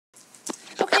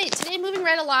keep moving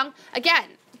right along. Again,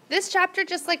 this chapter,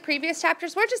 just like previous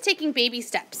chapters, we're just taking baby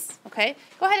steps, okay?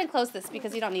 Go ahead and close this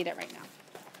because you don't need it right now.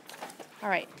 All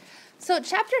right. So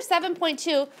chapter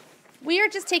 7.2, we are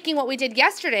just taking what we did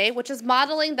yesterday, which is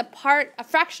modeling a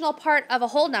fractional part of a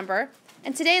whole number.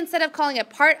 And today, instead of calling it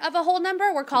part of a whole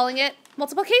number, we're calling it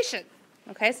multiplication.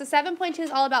 Okay, so 7.2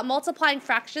 is all about multiplying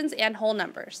fractions and whole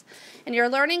numbers. And your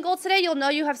learning goal today, you'll know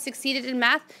you have succeeded in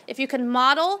math if you can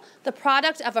model the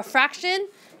product of a fraction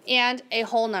and a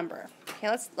whole number. Okay,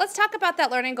 let's talk about that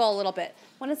learning goal a little bit.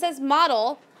 When it says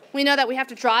model, we know that we have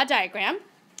to draw a diagram.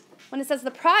 When it says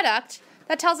the product,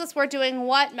 that tells us we're doing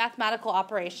what mathematical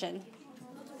operation?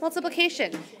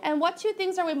 Multiplication. And what two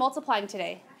things are we multiplying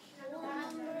today?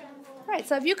 All right,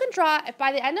 so if you can draw, if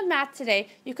by the end of math today,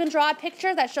 you can draw a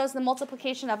picture that shows the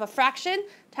multiplication of a fraction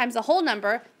times a whole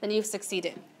number, then you've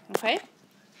succeeded, okay?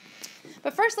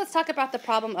 But first, let's talk about the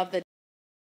problem of the day.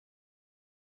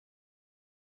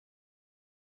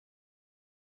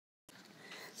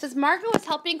 It says Margot was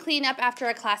helping clean up after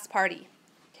a class party.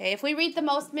 Okay, if we read the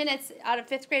most minutes out of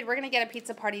 5th grade, we're going to get a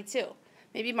pizza party too.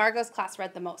 Maybe Margot's class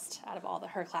read the most out of all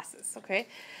her classes, okay?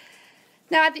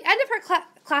 Now, at the end of her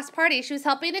class party, she was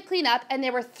helping to clean up, and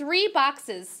there were 3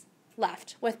 boxes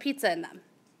left with pizza in them.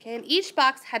 Okay, and each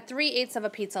box had 3/8 of a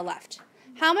pizza left.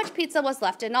 How much pizza was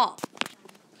left in all?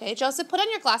 Okay, Joseph, put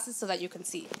on your glasses so that you can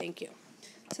see. Thank you.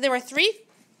 So there were 3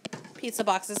 pizza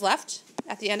boxes left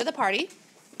at the end of the party,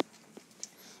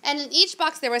 and in each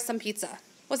box there was some pizza.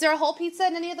 Was there a whole pizza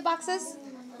in any of the boxes?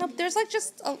 Nope, there's like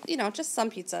just some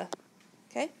pizza.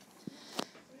 Okay,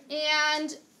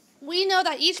 and we know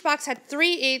that each box had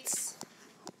 3/8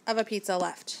 of a pizza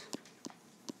left.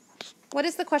 What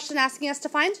is the question asking us to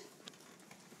find?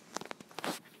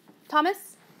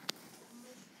 Thomas?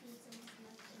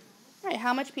 All right,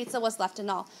 how much pizza was left in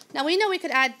all? Now we know we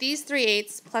could add these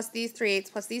 3/8 plus these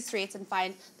 3/8 plus these 3/8 and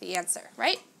find the answer,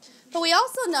 right? But we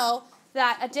also know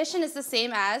that addition is the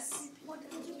same as,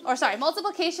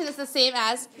 multiplication is the same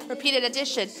as repeated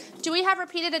addition. Do we have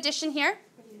repeated addition here?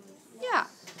 Yeah.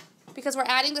 Because we're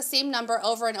adding the same number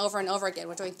over and over and over again.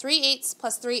 We're doing 3/8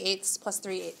 plus 3/8 plus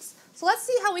 3/8. So let's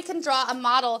see how we can draw a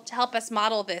model to help us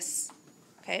model this.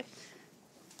 Okay.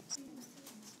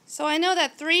 So I know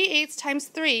that 3/8 times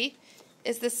 3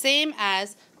 is the same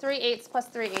as 3/8 plus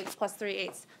 3/8 plus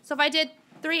 3/8. So if I did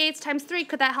 3/8 times 3,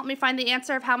 could that help me find the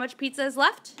answer of how much pizza is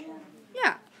left?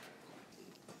 Yeah.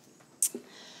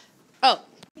 Oh.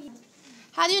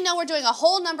 How do you know we're doing a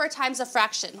whole number times a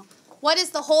fraction? What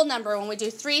is the whole number when we do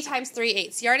 3 times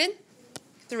 3/8? Yarden?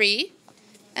 3.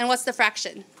 And what's the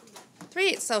fraction?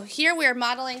 3/8. So here we are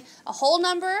modeling a whole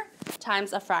number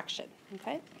times a fraction.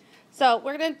 Okay? So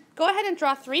we're going to go ahead and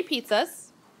draw 3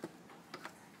 pizzas,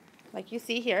 like you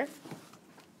see here.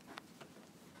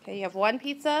 Okay, you have 1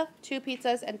 pizza, 2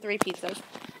 pizzas, and 3 pizzas.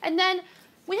 And then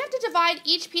we have to divide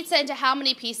each pizza into how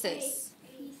many pieces?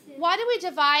 Why do we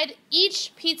divide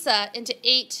each pizza into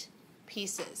 8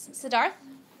 pieces? Siddharth?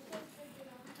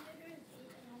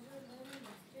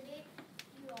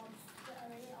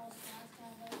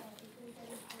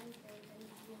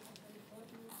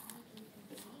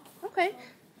 Okay.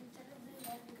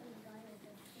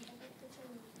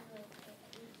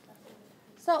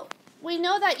 So we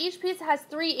know that each pizza has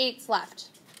 3/8 left.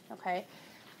 Okay.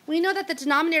 We know that the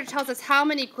denominator tells us how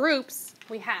many groups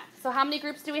we have. So how many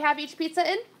groups do we have each pizza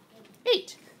in?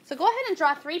 8. So go ahead and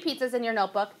draw 3 pizzas in your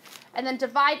notebook, and then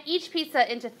divide each pizza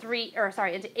into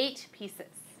 8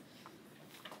 pieces.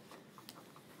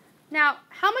 Now,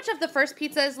 how much of the first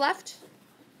pizza is left?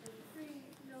 3,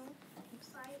 no,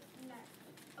 5, 9.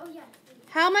 Oh yeah.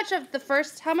 How much of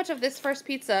this first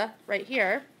pizza right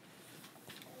here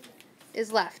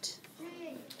is left?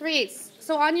 3/8.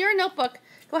 So on your notebook,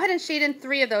 go ahead and shade in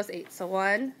 3 of those 8. So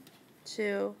 1,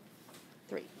 2,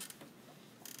 3.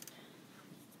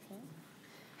 Okay.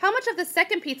 How much of the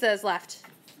second pizza is left?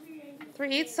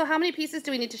 3/8. So how many pieces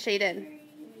do we need to shade in?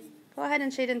 Go ahead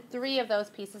and shade in 3 of those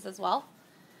pieces as well.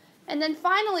 And then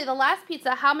finally, the last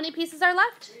pizza, how many pieces are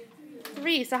left?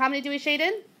 3. So how many do we shade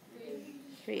in?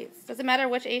 3. Does it matter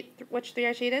which 3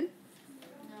 are shaded?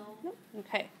 No. Nope.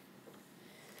 Okay.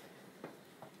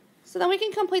 So then we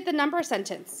can complete the number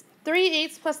sentence.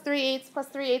 3/8 plus 3/8 plus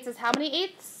 3/8 is how many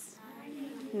eighths?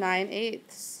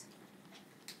 9/8.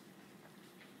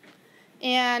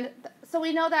 And so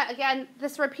we know that, again,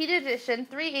 this repeated addition,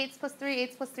 3/8 plus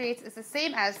 3/8 plus 3/8 is the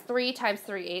same as 3 times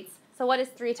 3/8. So what is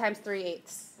 3 times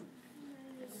 3/8?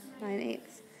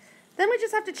 9/8. Then we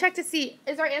just have to check to see,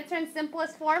 is our answer in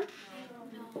simplest form?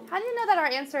 How do you know that our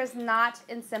answer is not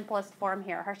in simplest form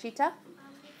here, Harshita?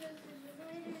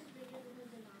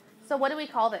 So what do we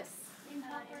call this?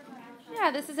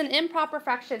 Yeah, this is an improper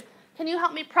fraction. can you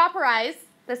help me properize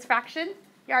this fraction,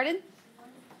 Yarden?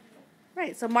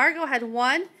 Right, so Margot had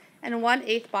 1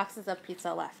 1/8 boxes of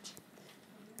pizza left.